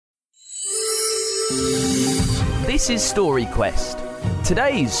This is Story Quest.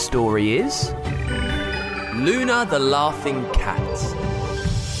 Today's story is Luna the Laughing Cat.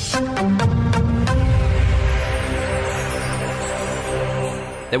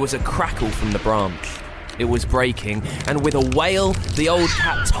 There was a crackle from the branch. It was breaking, and with a wail, the old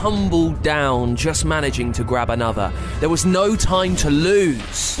cat tumbled down, just managing to grab another. There was no time to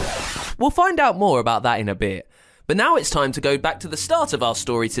lose. We'll find out more about that in a bit. But now it's time to go back to the start of our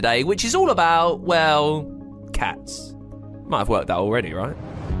story today, which is all about, well, cats. Might have worked out already, right?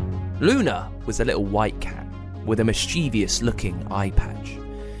 Luna was a little white cat with a mischievous-looking eye patch.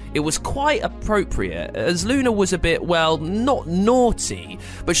 It was quite appropriate, as Luna was a bit, well, not naughty,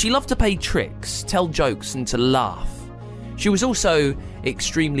 but she loved to play tricks, tell jokes, and to laugh. She was also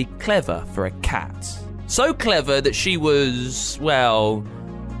extremely clever for a cat. So clever that she was, well,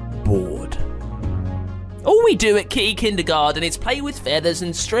 bored. All we do at Kitty Kindergarten is play with feathers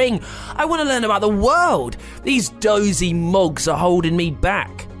and string. I want to learn about the world. These dozy mogs are holding me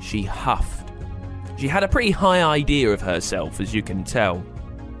back, she huffed. She had a pretty high idea of herself, as you can tell.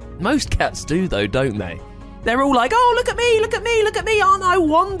 Most cats do though, don't they? They're all like, oh, look at me, look at me, look at me, aren't I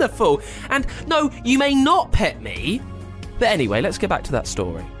wonderful? And no, you may not pet me. But anyway, let's get back to that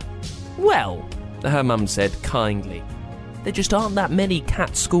story. Well, her mum said kindly, there just aren't that many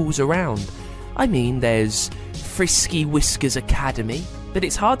cat schools around. I mean, there's Frisky Whiskers Academy, but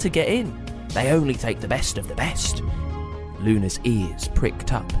it's hard to get in. They only take the best of the best. Luna's ears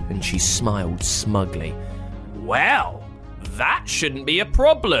pricked up and she smiled smugly. Well, that shouldn't be a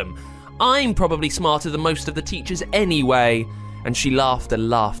problem. I'm probably smarter than most of the teachers anyway. And she laughed and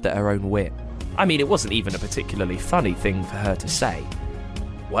laughed at her own wit. I mean, it wasn't even a particularly funny thing for her to say.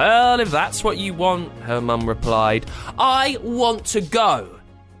 Well, if that's what you want, her mum replied, I want to go.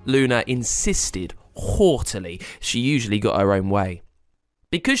 Luna insisted haughtily. She usually got her own way.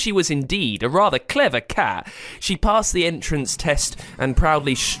 Because she was indeed a rather clever cat, she passed the entrance test and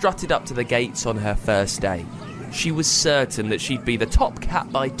proudly strutted up to the gates on her first day. She was certain that she'd be the top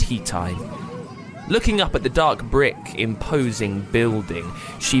cat by tea time. Looking up at the dark brick, imposing building,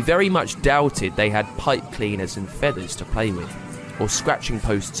 she very much doubted they had pipe cleaners and feathers to play with, or scratching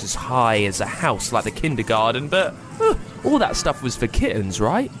posts as high as a house like the kindergarten, but all that stuff was for kittens,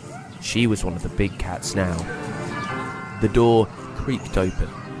 right? She was one of the big cats now. The door creaked open,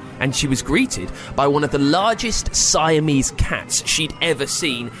 and she was greeted by one of the largest Siamese cats she'd ever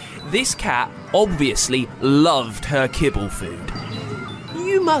seen. This cat obviously loved her kibble food.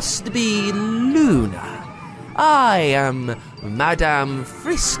 You must be Luna. I am Madame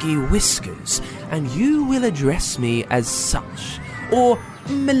Frisky Whiskers, and you will address me as such, or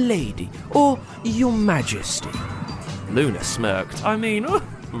Milady, or Your Majesty. Luna smirked. I mean,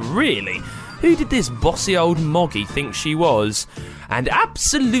 really? Who did this bossy old moggy think she was? And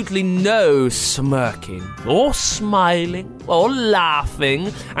absolutely no smirking, or smiling, or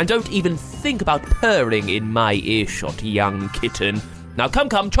laughing, and don't even think about purring in my earshot, young kitten. Now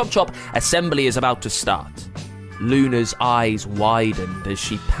come, chop chop, assembly is about to start. Luna's eyes widened as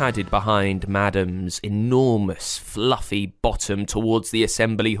she padded behind Madam's enormous, fluffy bottom towards the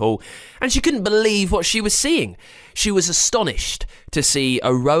assembly hall, and she couldn't believe what she was seeing. She was astonished to see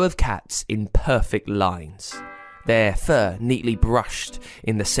a row of cats in perfect lines. Their fur neatly brushed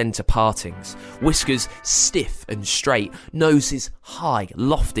in the centre partings, whiskers stiff and straight, noses high,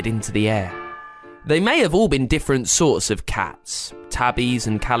 lofted into the air. They may have all been different sorts of cats, tabbies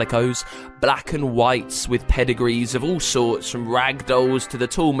and calicos, black and whites with pedigrees of all sorts from ragdolls to the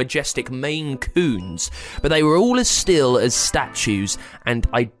tall majestic Maine Coons, but they were all as still as statues and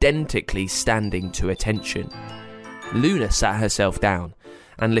identically standing to attention. Luna sat herself down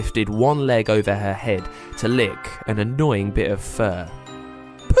and lifted one leg over her head to lick an annoying bit of fur.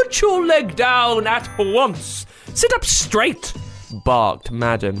 Put your leg down at once! Sit up straight! Barked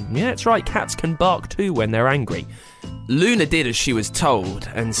Madam. Yeah, that's right, cats can bark too when they're angry. Luna did as she was told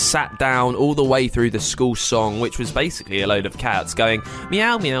and sat down all the way through the school song, which was basically a load of cats going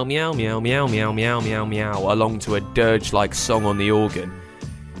meow, meow, meow, meow, meow, meow, meow, meow, meow, along to a dirge-like song on the organ.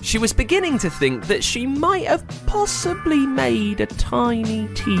 She was beginning to think that she might have possibly made a tiny,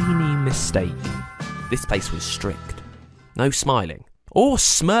 teeny mistake. This place was strict. No smiling or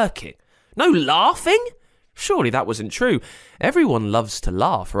smirking. No laughing? Surely that wasn't true. Everyone loves to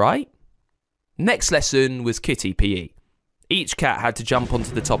laugh, right? Next lesson was kitty PE. Each cat had to jump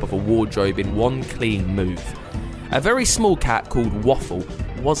onto the top of a wardrobe in one clean move. A very small cat called Waffle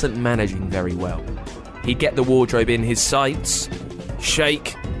wasn't managing very well. He'd get the wardrobe in his sights,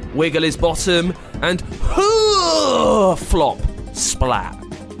 shake, wiggle his bottom, and flop, splat.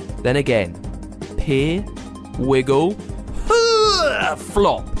 Then again, peer, wiggle,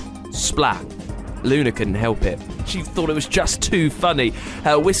 flop, splat. Luna couldn't help it. She thought it was just too funny.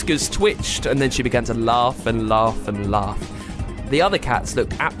 Her whiskers twitched, and then she began to laugh and laugh and laugh. The other cats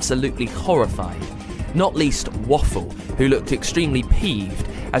looked absolutely horrified, not least Waffle, who looked extremely peeved,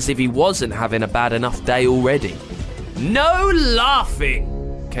 as if he wasn't having a bad enough day already. "No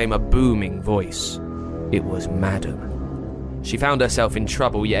laughing!" came a booming voice. It was Madam. She found herself in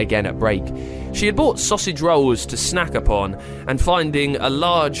trouble yet again at break. She had bought sausage rolls to snack upon, and finding a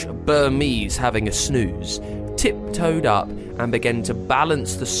large Burmese having a snooze, tiptoed up and began to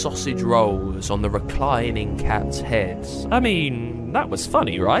balance the sausage rolls on the reclining cat's heads. I mean, that was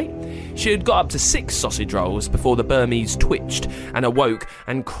funny, right? She had got up to 6 sausage rolls before the Burmese twitched and awoke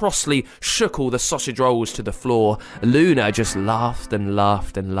and crossly shook all the sausage rolls to the floor. Luna just laughed and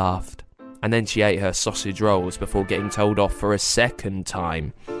laughed and laughed. And then she ate her sausage rolls before getting told off for a second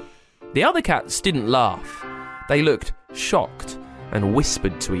time. The other cats didn't laugh. They looked shocked and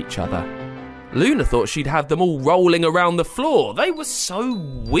whispered to each other. Luna thought she'd have them all rolling around the floor. They were so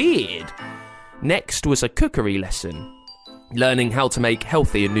weird. Next was a cookery lesson, learning how to make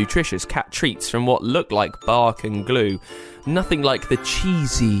healthy and nutritious cat treats from what looked like bark and glue. Nothing like the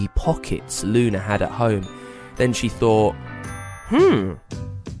cheesy pockets Luna had at home. Then she thought,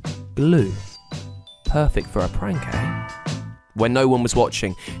 glue. Perfect for a prank, eh? When no one was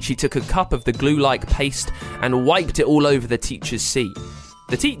watching, she took a cup of the glue-like paste and wiped it all over the teacher's seat.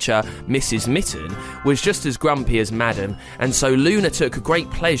 The teacher, Mrs. Mitten, was just as grumpy as Madam, and so Luna took great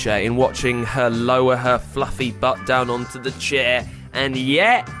pleasure in watching her lower her fluffy butt down onto the chair, and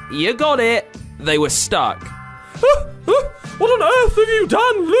yeah, you got it, they were stuck. What on earth have you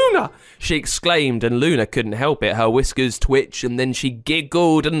done, Luna? She exclaimed, and Luna couldn't help it. Her whiskers twitched, and then she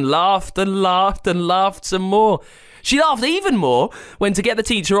giggled and laughed and laughed and laughed some more. She laughed even more when, to get the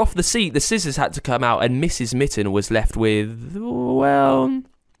teacher off the seat, the scissors had to come out, and Mrs. Mitten was left with, well,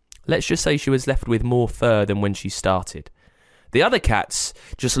 let's just say she was left with more fur than when she started. The other cats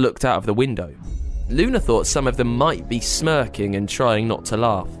just looked out of the window. Luna thought some of them might be smirking and trying not to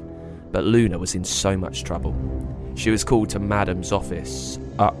laugh, but Luna was in so much trouble. She was called to Madam's office.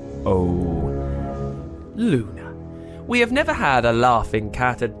 Luna, we have never had a laughing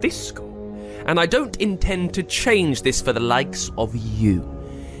cat at this school, and I don't intend to change this for the likes of you.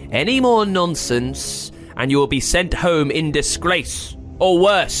 Any more nonsense, and you will be sent home in disgrace. Or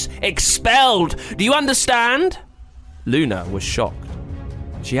worse, expelled. Do you understand? Luna was shocked.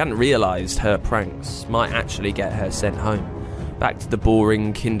 She hadn't realised her pranks might actually get her sent home. Back to the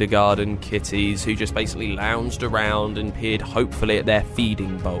boring kindergarten kitties who just basically lounged around and peered hopefully at their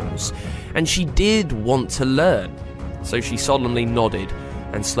feeding bowls. And she did want to learn, so she solemnly nodded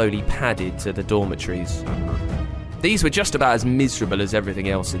and slowly padded to the dormitories. These were just about as miserable as everything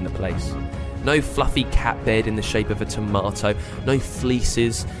else in the place. No fluffy cat bed in the shape of a tomato, no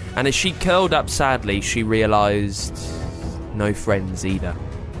fleeces, and as she curled up sadly, she realised no friends either.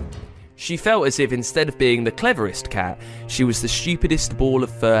 She felt as if instead of being the cleverest cat, she was the stupidest ball of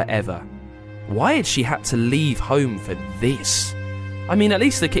fur ever. Why had she had to leave home for this? I mean, at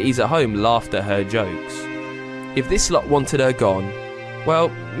least the kitties at home laughed at her jokes. If this lot wanted her gone, well,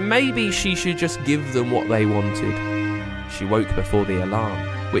 maybe she should just give them what they wanted. She woke before the alarm,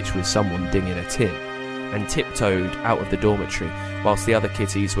 which was someone dinging a tin, and tiptoed out of the dormitory whilst the other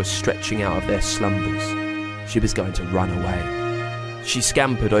kitties were stretching out of their slumbers. She was going to run away. She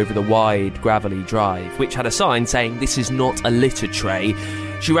scampered over the wide, gravelly drive, which had a sign saying, "This is not a litter tray."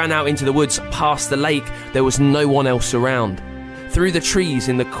 She ran out into the woods, past the lake. There was no one else around. Through the trees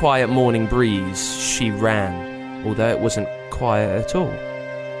in the quiet morning breeze, she ran, although it wasn't quiet at all.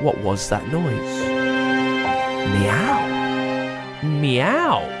 What was that noise? Meow.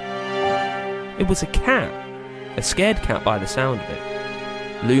 Meow. It was a cat. A scared cat by the sound of it.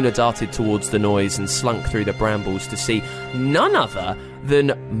 Luna darted towards the noise and slunk through the brambles to see none other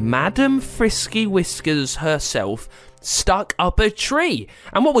than Madam Frisky Whiskers herself, stuck up a tree.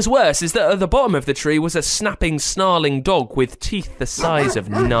 And what was worse is that at the bottom of the tree was a snapping, snarling dog with teeth the size of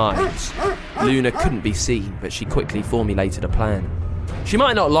knives. Luna couldn't be seen, but she quickly formulated a plan. She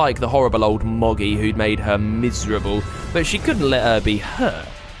might not like the horrible old Moggy who'd made her miserable, but she couldn't let her be hurt.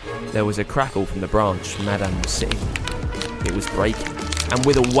 There was a crackle from the branch Madame was sitting. It was breaking, and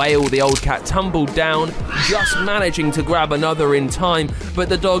with a wail the old cat tumbled down, just managing to grab another in time, but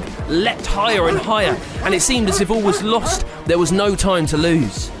the dog leapt higher and higher, and it seemed as if all was lost. There was no time to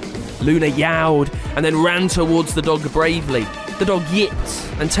lose. Luna yowled and then ran towards the dog bravely. The dog yipped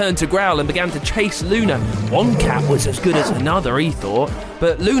and turned to growl and began to chase Luna. One cat was as good as another, he thought,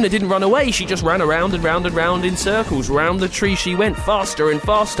 but Luna didn't run away. She just ran around and round and round in circles. Round the tree she went, faster and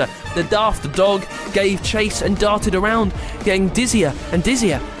faster. The daft dog gave chase and darted around, getting dizzier and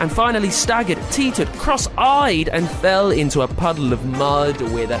dizzier, and finally staggered, teetered, cross-eyed, and fell into a puddle of mud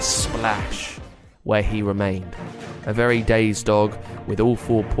with a splash, where he remained, a very dazed dog with all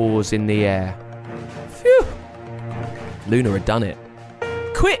four paws in the air. Phew! Luna had done it.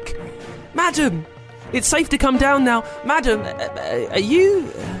 Quick! Madam! It's safe to come down now. Madam, are you...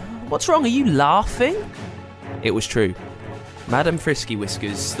 What's wrong? Are you laughing? It was true. Madam Frisky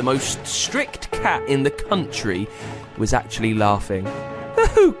Whiskers, the most strict cat in the country, was actually laughing.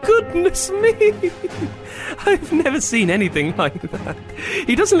 Oh, goodness me! I've never seen anything like that.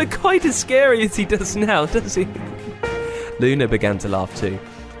 He doesn't look quite as scary as he does now, does he? Luna began to laugh too,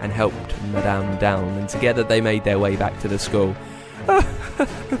 and helped Madame down, and together they made their way back to the school. Oh,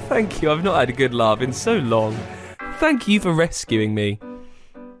 thank you, I've not had a good laugh in so long. Thank you for rescuing me.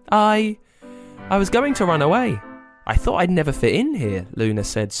 I was going to run away. I thought I'd never fit in here, Luna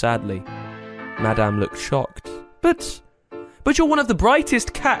said sadly. Madame looked shocked. But you're one of the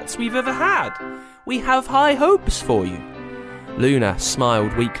brightest cats we've ever had. We have high hopes for you. Luna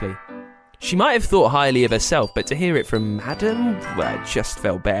smiled weakly. She might have thought highly of herself, but to hear it from Madam, well, it just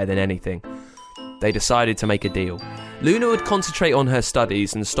felt better than anything. They decided to make a deal. Luna would concentrate on her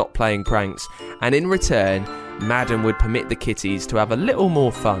studies and stop playing pranks, and in return, Madam would permit the kitties to have a little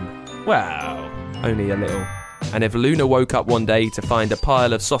more fun. Well, only a little. And if Luna woke up one day to find a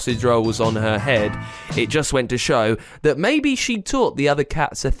pile of sausage rolls on her head, it just went to show that maybe she'd taught the other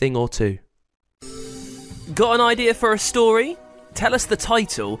cats a thing or two. Got an idea for a story? Tell us the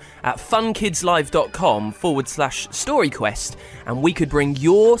title at funkidslive.com/storyquest and we could bring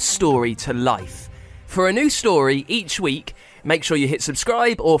your story to life. For a new story each week, make sure you hit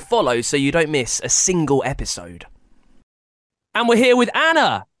subscribe or follow so you don't miss a single episode. And we're here with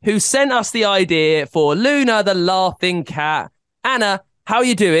Anna, who sent us the idea for Luna the Laughing Cat. Anna, how are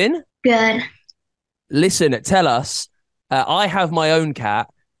you doing? Good. Listen, tell us. I have my own cat.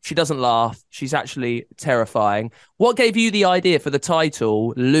 She doesn't laugh. She's actually terrifying. What gave you the idea for the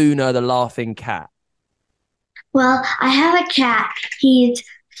title, Luna the Laughing Cat? Well, I have a cat. He's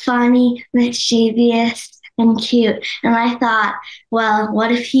funny, mischievous, and cute. And I thought, well,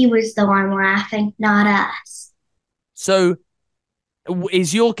 what if he was the one laughing, not us? So,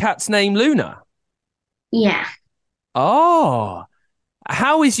 is your cat's name Luna? Yeah. Oh.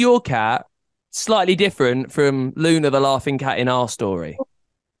 How is your cat slightly different from Luna the Laughing Cat in our story?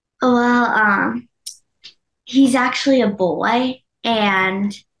 Well, he's actually a boy,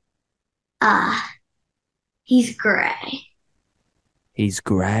 and he's gray. He's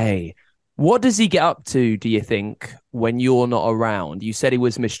grey. What does he get up to, do you think, when you're not around? You said he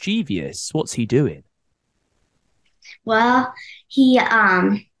was mischievous. What's he doing? Well, he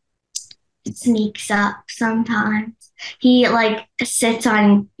sneaks up sometimes. He sits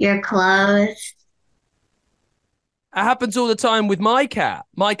on your clothes. It happens all the time with my cat.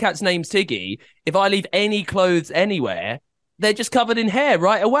 My cat's name's Tiggy. If I leave any clothes anywhere, they're just covered in hair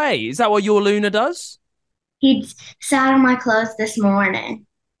right away. Is that what your Luna does? He sat on my clothes this morning.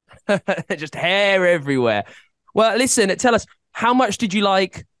 Just hair everywhere. Well, listen, tell us, how much did you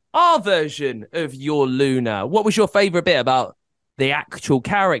like our version of your Luna? What was your favourite bit about the actual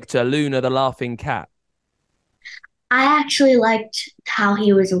character, Luna the Laughing Cat? I actually liked how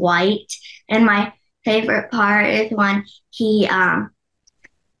he was white, and my favorite part is when he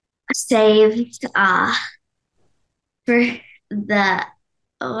saved for the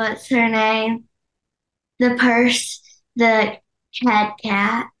what's her name? The purse, the head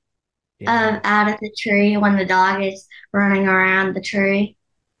cat out of the tree when the dog is running around the tree.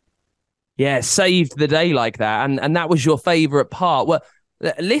 Yeah, saved the day like that, and that was your favourite part. Well,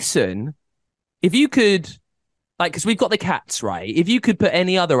 listen, if you could, because we've got the cats, right? If you could put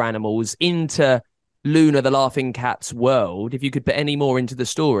any other animals into Luna the Laughing Cat's world, if you could put any more into the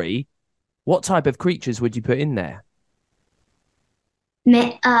story, what type of creatures would you put in there?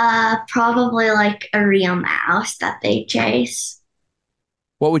 Probably like a real mouse that they chase.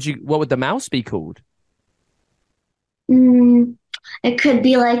 What would the mouse be called? It could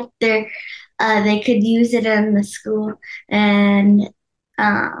be like they could use it in the school, and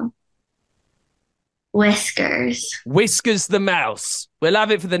Whiskers. Whiskers the mouse. We'll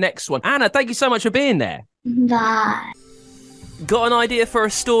have it for the next one. Anna, thank you so much for being there. Bye. Got an idea for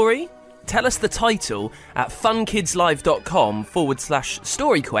a story? Tell us the title at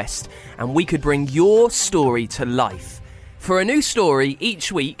funkidslive.com/storyquest and we could bring your story to life. For a new story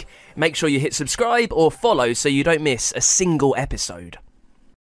each week, Make sure you hit subscribe or follow so you don't miss a single episode.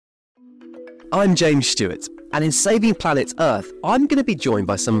 I'm James Stewart, and in Saving Planet Earth, I'm going to be joined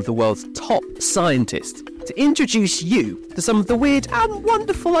by some of the world's top scientists to introduce you to some of the weird and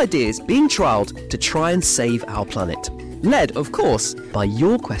wonderful ideas being trialled to try and save our planet. Led, of course, by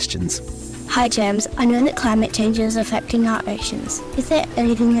your questions. Hi James, I know that climate change is affecting our oceans. Is there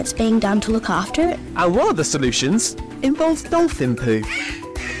anything that's being done to look after it? And one of the solutions involves dolphin poo.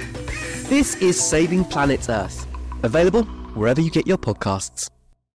 This is Saving Planet Earth, available wherever you get your podcasts.